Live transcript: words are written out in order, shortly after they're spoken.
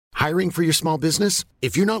Hiring for your small business?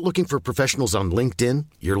 If you're not looking for professionals on LinkedIn,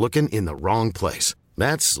 you're looking in the wrong place.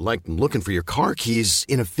 That's like looking for your car keys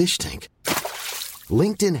in a fish tank.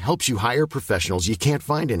 LinkedIn helps you hire professionals you can't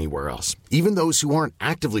find anywhere else, even those who aren't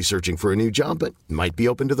actively searching for a new job but might be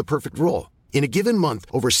open to the perfect role. In a given month,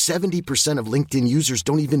 over 70% of LinkedIn users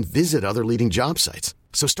don't even visit other leading job sites.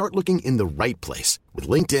 So start looking in the right place. With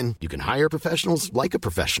LinkedIn, you can hire professionals like a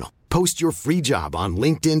professional. Post your free job on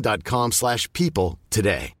linkedin.com/people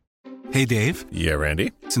today. Hey, Dave. Yeah,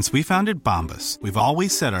 Randy. Since we founded BOOnus, we've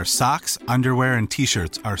always said our socks, underwear, and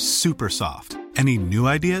T-shirts are super soft. Any new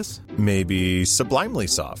ideas? Maybe sublimely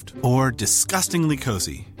soft. Or disgustingly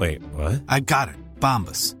cozy. Wait, what? I got it.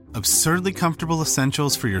 BOOnus. Absurdly comfortable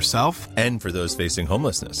essentials for yourself and for those facing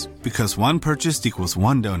homelessness. Because one purchased equals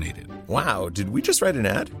one donated. Wow, did we just write an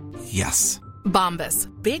ad? Yes. BOOnus.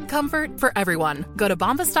 Big comfort for everyone. Go to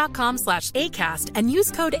bombas.com/ACAST and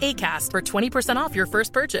use code ACAST for 20% off your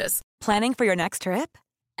first purchase. Planning for your next trip?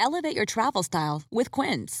 Elevate your travel style with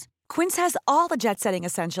Quince. Quince has all the jet-setting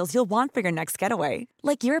essentials you'll want for your next getaway,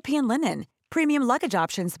 like European linen, premium luggage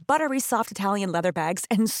options, buttery soft Italian leather bags,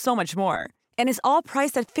 and so much more. And is all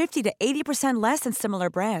priced at 50 to 80% less than similar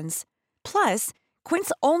brands. Plus,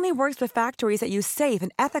 Quince only works with factories that use safe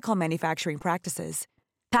and ethical manufacturing practices.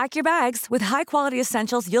 Pack your bags with high-quality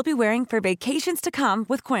essentials you'll be wearing for vacations to come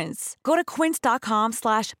with Quince. Go to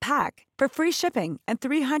quince.com/pack for free shipping and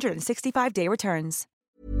 365-day returns.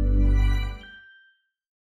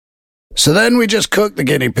 So then we just cooked the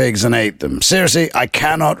guinea pigs and ate them. Seriously, I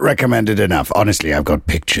cannot recommend it enough. Honestly, I've got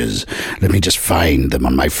pictures. Let me just find them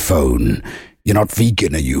on my phone. You're not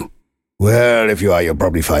vegan, are you? Well, if you are, you'll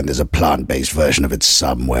probably find there's a plant-based version of it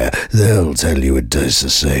somewhere. They'll tell you it tastes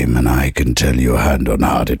the same, and I can tell you hand on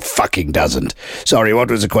heart it fucking doesn't. Sorry,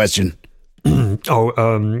 what was the question?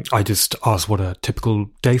 I just asked what a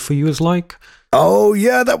typical day for you is like. Oh,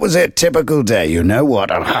 yeah, that was it. Typical day. You know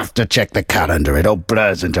what? I'll have to check the calendar. It all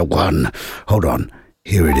blurs into one. Hold on.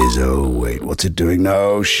 Here it is. Oh, wait. What's it doing?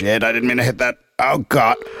 No, shit. I didn't mean to hit that. Oh,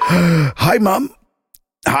 God. Hi, Mum.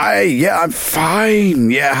 Hi. Yeah, I'm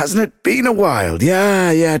fine. Yeah, hasn't it been a while?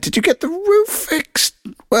 Yeah. Did you get the roof fixed?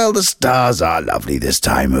 Well, the stars are lovely this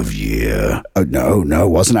time of year. Oh, no,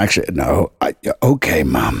 wasn't actually. No. Okay,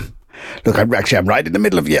 Mum. Look, I'm right in the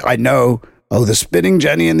middle of year. I know. Oh, the spinning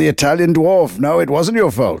jenny and the Italian dwarf. No, it wasn't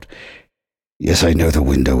your fault. Yes, I know the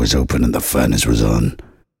window was open and the furnace was on.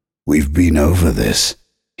 We've been over this.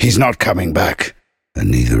 He's not coming back,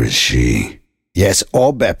 and neither is she. Yes,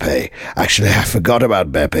 or Beppe. Actually, I forgot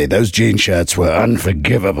about Beppe. Those jean shirts were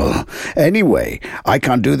unforgivable. Anyway, I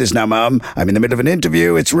can't do this now, Mum. I'm in the middle of an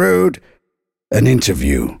interview. It's rude. An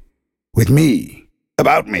interview. With me.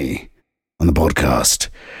 About me. On the podcast.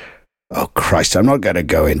 Oh, Christ, I'm not going to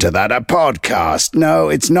go into that. A podcast. No,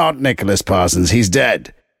 it's not Nicholas Parsons. He's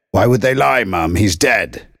dead. Why would they lie, Mum? He's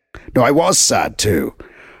dead. No, I was sad, too.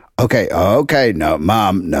 Okay. No,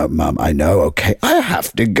 Mum, I know. Okay, I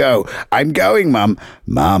have to go. I'm going, Mum.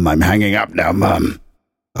 Mum, I'm hanging up now, Mum.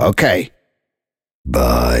 Okay.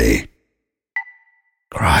 Bye.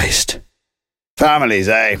 Christ. Families,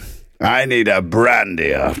 eh? I need a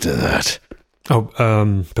brandy after that. Oh,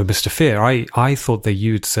 but Mr. Fear, I thought that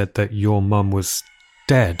you'd said that your mum was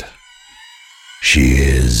dead. She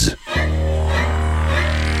is.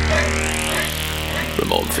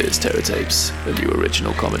 Ramon Fear's Terror Tapes, a new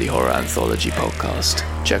original comedy horror anthology podcast.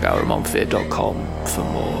 Check out RamonFear.com for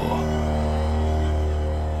more.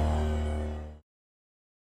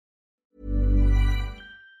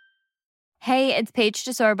 Hey, it's Paige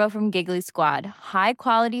DeSorbo from Giggly Squad. High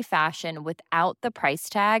quality fashion without the price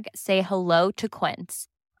tag. Say hello to Quince.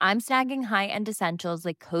 I'm snagging high-end essentials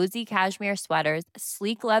like cozy cashmere sweaters,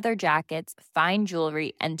 sleek leather jackets, fine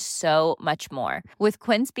jewelry, and so much more. With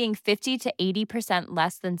Quince being 50 to 80%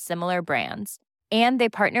 less than similar brands. And they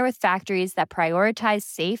partner with factories that prioritize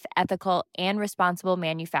safe, ethical, and responsible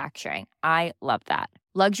manufacturing. I love that.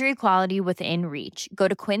 Luxury quality within reach. Go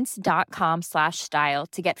to quince.com/style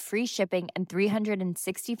to get free shipping and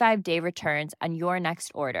 365-day returns on your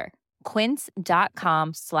next order.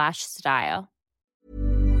 Quince.com/style.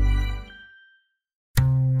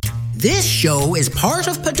 This show is part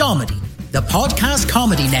of Podomedy, the podcast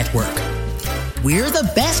comedy network. We're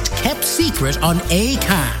the best kept secret on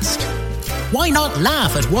Acast. Why not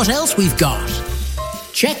laugh at what else we've got?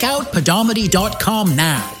 Check out Podomedy.com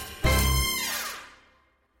now.